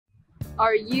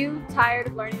Are you tired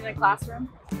of learning in a classroom?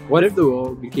 What if the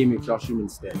world became a classroom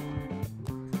instead?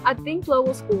 At Think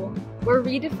Global School, we're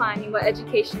redefining what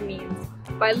education means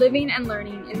by living and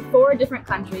learning in 4 different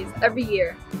countries every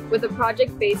year with a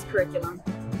project-based curriculum.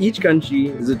 Each country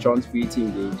is a chance for you to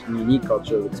engage in unique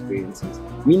cultural experiences,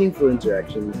 meaningful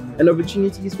interactions, and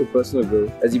opportunities for personal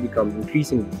growth as you become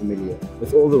increasingly familiar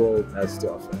with all the world has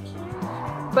to offer.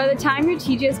 By the time your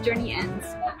TGS journey ends,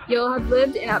 you'll have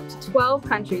lived in up to 12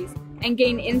 countries and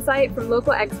gain insight from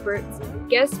local experts,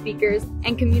 guest speakers,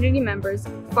 and community members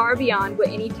far beyond what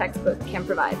any textbook can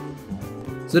provide.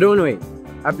 So don't wait.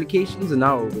 Applications are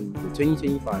now open for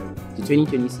 2025 to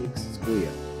 2026 school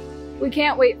year. We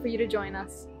can't wait for you to join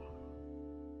us.